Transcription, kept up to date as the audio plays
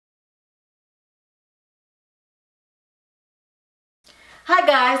Hi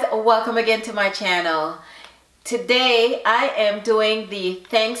guys, welcome again to my channel. Today I am doing the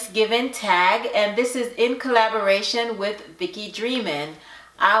Thanksgiving tag, and this is in collaboration with Vickie Dreamin.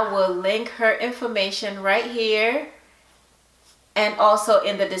 I will link her information right here and also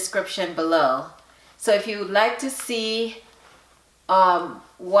in the description below. So if you would like to see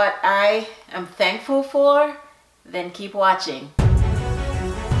what I am thankful for, then keep watching.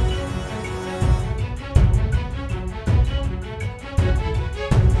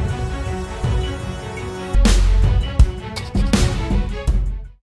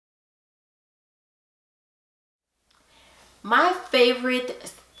 My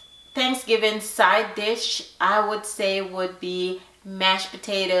favorite Thanksgiving side dish, I would say, would be mashed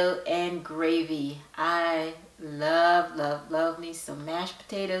potato and gravy. I love me some mashed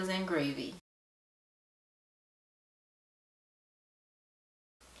potatoes and gravy.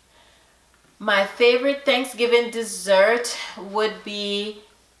 My favorite Thanksgiving dessert would be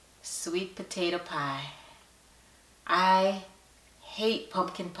sweet potato pie. I hate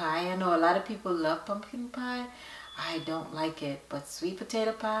pumpkin pie. I know a lot of people love pumpkin pie. I don't like it, but sweet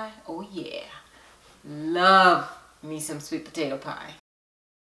potato pie, oh yeah. Love me some sweet potato pie.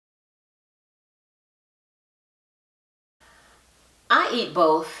 I eat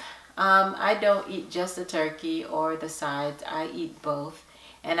both. I don't eat just the turkey or the sides. I eat both.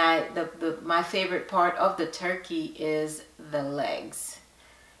 And my favorite part of the turkey is the legs.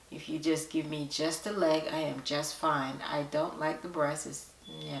 If you just give me just the leg, I am just fine. I don't like the breast.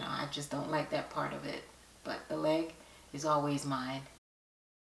 I just don't like that part of it. But the leg is always mine.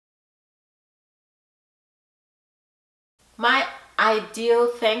 My ideal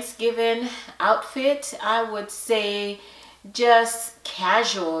Thanksgiving outfit, I would say just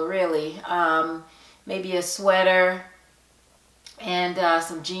casual, really. Maybe a sweater and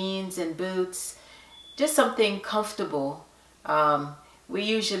some jeans and boots. Just something comfortable. We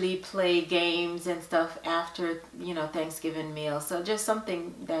usually play games and stuff after, Thanksgiving meal. So just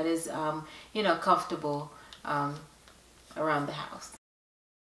something that is, comfortable around the house.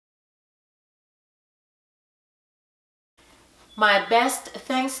 My best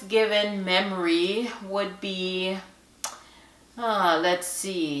Thanksgiving memory would be, let's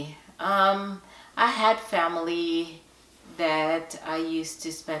see. I had family that I used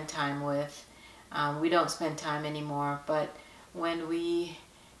to spend time with. We don't spend time anymore, but when we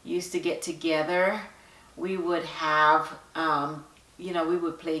used to get together, we would have, we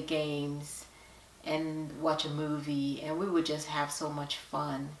would play games and watch a movie, and we would just have so much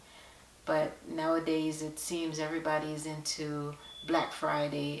fun. But nowadays it seems everybody is into Black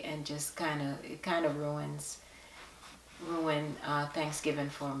Friday, and just it kind of ruin Thanksgiving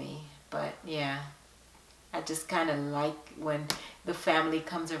for me. But yeah, I just kind of like when the family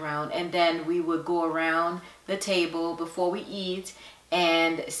comes around, and then we would go around the table before we eat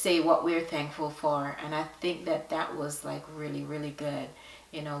and say what we're thankful for. And I think that was like really good.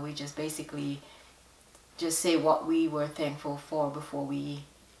 We just basically just say what we were thankful for before we,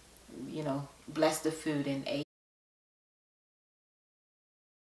 bless the food and ate.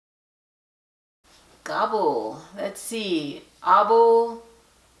 Gobble. Let's see. Obble.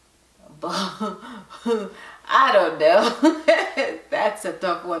 I don't know. That's a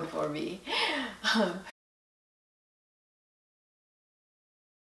tough one for me.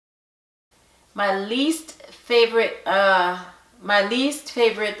 My least favorite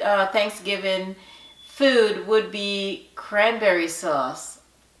Thanksgiving food would be cranberry sauce.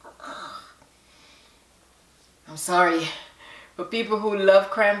 I'm sorry for people who love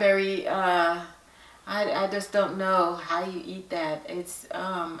cranberry. I just don't know how you eat that.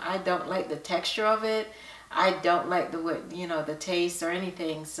 I don't like the texture of it. I don't like the taste or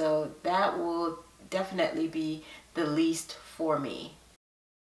anything. So that will definitely be the least for me.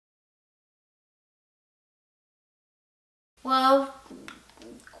 Well,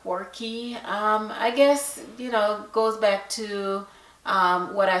 quirky, I guess, goes back to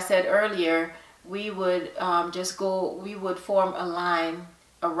what I said earlier. We would we would form a line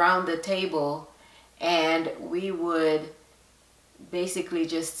around the table, and we would basically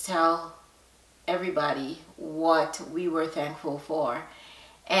just tell everybody what we were thankful for.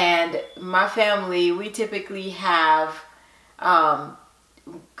 And my family, we typically have,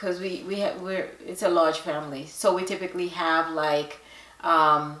 because it's a large family, so we typically have like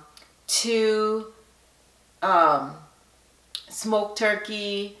 2 smoked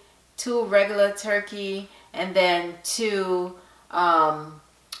turkey, 2 regular turkey, and then 2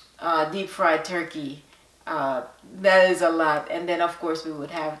 deep fried turkey. That is a lot. And then of course we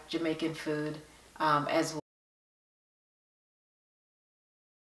would have Jamaican food as well.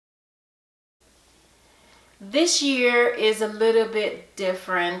 This year is a little bit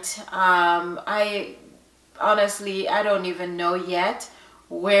different. I honestly, I don't even know yet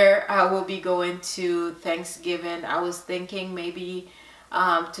where I will be going to Thanksgiving. I was thinking maybe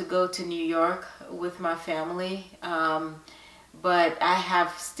to go to New York with my family, but I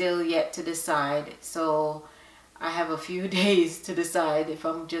have still yet to decide. So I have a few days to decide if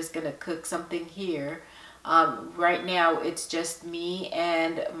I'm just gonna cook something here. Right now it's just me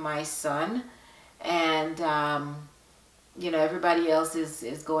and my son, and you know, everybody else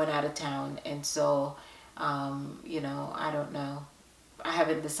is going out of town, and so you know, I don't know. I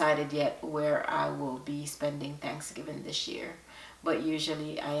haven't decided yet where I will be spending Thanksgiving this year, but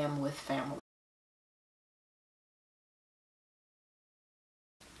usually I am with family.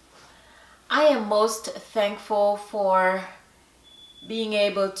 I am most thankful for being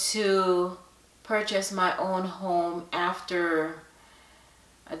able to purchase my own home after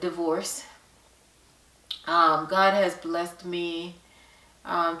a divorce. God has blessed me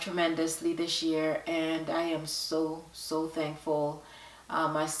tremendously this year, and I am so thankful.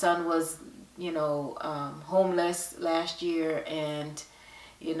 My son was, you know, homeless last year, and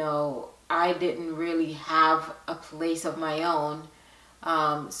you know, I didn't really have a place of my own,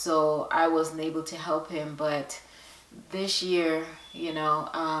 so I wasn't able to help him. But this year, you know,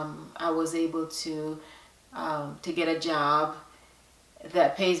 I was able to get a job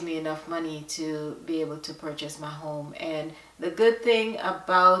that pays me enough money to be able to purchase my home. And the good thing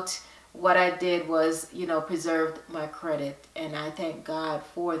about what I did was, you know, preserved my credit, and I thank God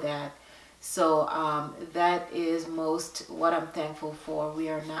for that. So that is most what I'm thankful for. We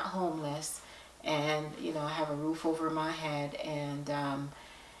are not homeless, and you know, I have a roof over my head. And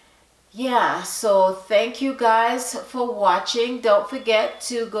yeah, so thank you guys for watching. Don't forget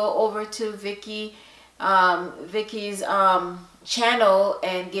to go over to Vickie's channel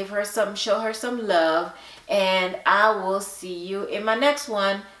and give her some, show her some love, and I will see you in my next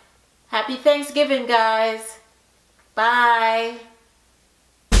one. Happy Thanksgiving, guys. Bye.